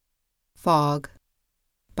Fog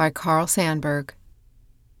by Carl Sandburg.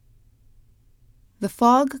 The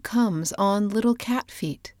fog comes on little cat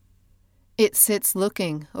feet. It sits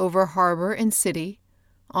looking over harbor and city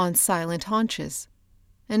on silent haunches,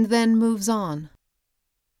 and then moves on.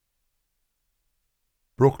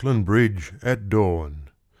 Brooklyn Bridge at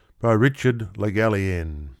Dawn by Richard Le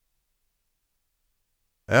Gallienne.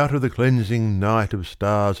 Out of the cleansing night of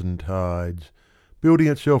stars and tides, building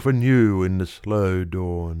itself anew in the slow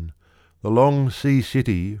dawn, the long sea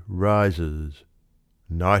city rises.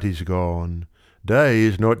 Night is gone, day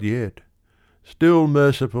is not yet. Still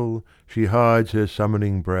merciful, she hides her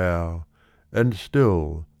summoning brow, and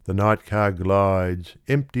still the night car glides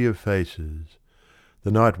empty of faces.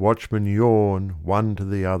 The night watchmen yawn one to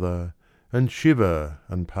the other, and shiver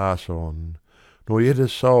and pass on, nor yet a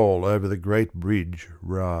soul over the great bridge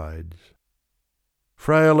rides.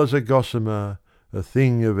 Frail as a gossamer, a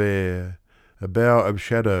thing of air, a bough of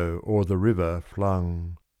shadow o'er the river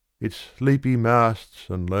flung, its sleepy masts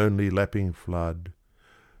and lonely lapping flood,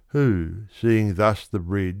 who, seeing thus the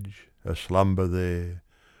bridge, aslumber there,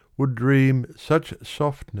 would dream such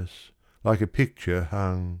softness, like a picture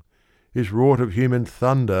hung, is wrought of human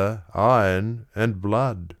thunder, iron, and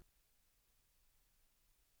blood.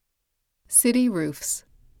 City Roofs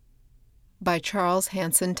by Charles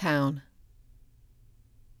Hanson Towne.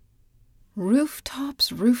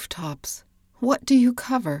 Rooftops, rooftops, what do you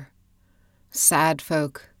cover? Sad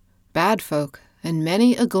folk, bad folk, and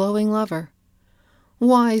many a glowing lover.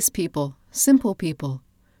 Wise people, simple people,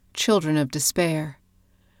 children of despair.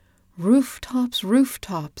 Rooftops,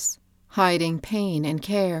 rooftops, hiding pain and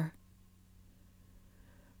care.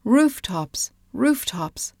 Rooftops,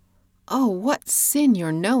 rooftops, oh, what sin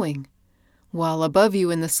you're knowing, while above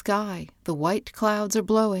you in the sky the white clouds are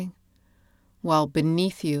blowing, while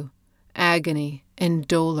beneath you agony and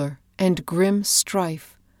dolor and grim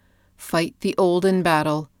strife fight the olden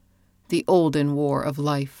battle, the olden war of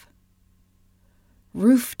life.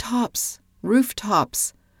 Rooftops,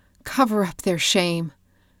 rooftops, cover up their shame.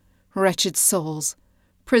 Wretched souls,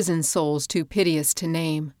 prison souls too piteous to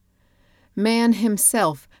name. Man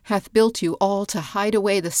himself hath built you all to hide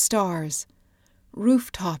away the stars.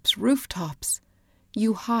 Rooftops, rooftops,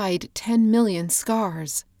 you hide 10 million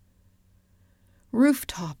scars.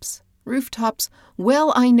 Rooftops, rooftops,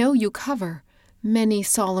 well I know you cover many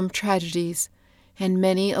solemn tragedies and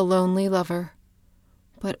many a lonely lover.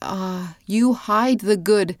 But you hide the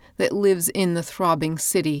good that lives in the throbbing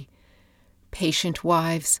city, patient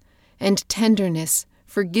wives, and tenderness,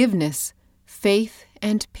 forgiveness, faith,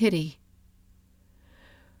 and pity.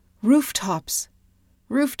 Rooftops,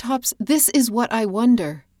 rooftops, this is what I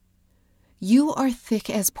wonder. You are thick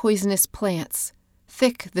as poisonous plants,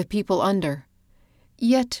 thick the people under.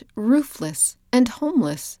 Yet roofless and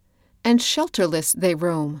homeless and shelterless they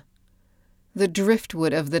roam, the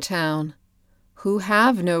driftwood of the town, who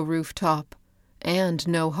have no rooftop and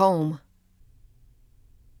no home.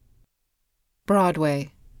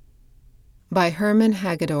 Broadway by Herman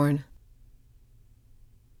Hagedorn.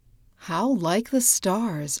 How like the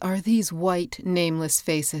stars are these white, nameless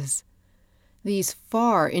faces, these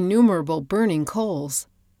far innumerable burning coals,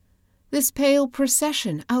 this pale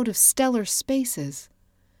procession out of stellar spaces,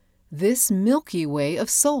 this Milky Way of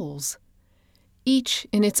souls, each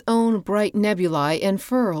in its own bright nebulae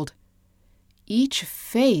enfurled, each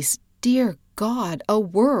face, dear God, a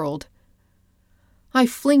world. I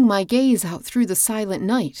fling my gaze out through the silent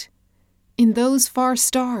night. In those far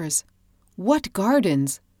stars, what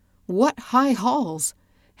gardens, what high halls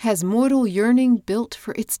has mortal yearning built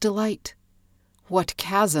for its delight? What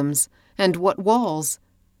chasms and what walls,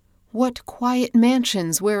 what quiet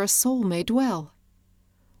mansions where a soul may dwell?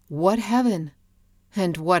 What heaven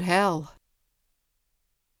and what hell?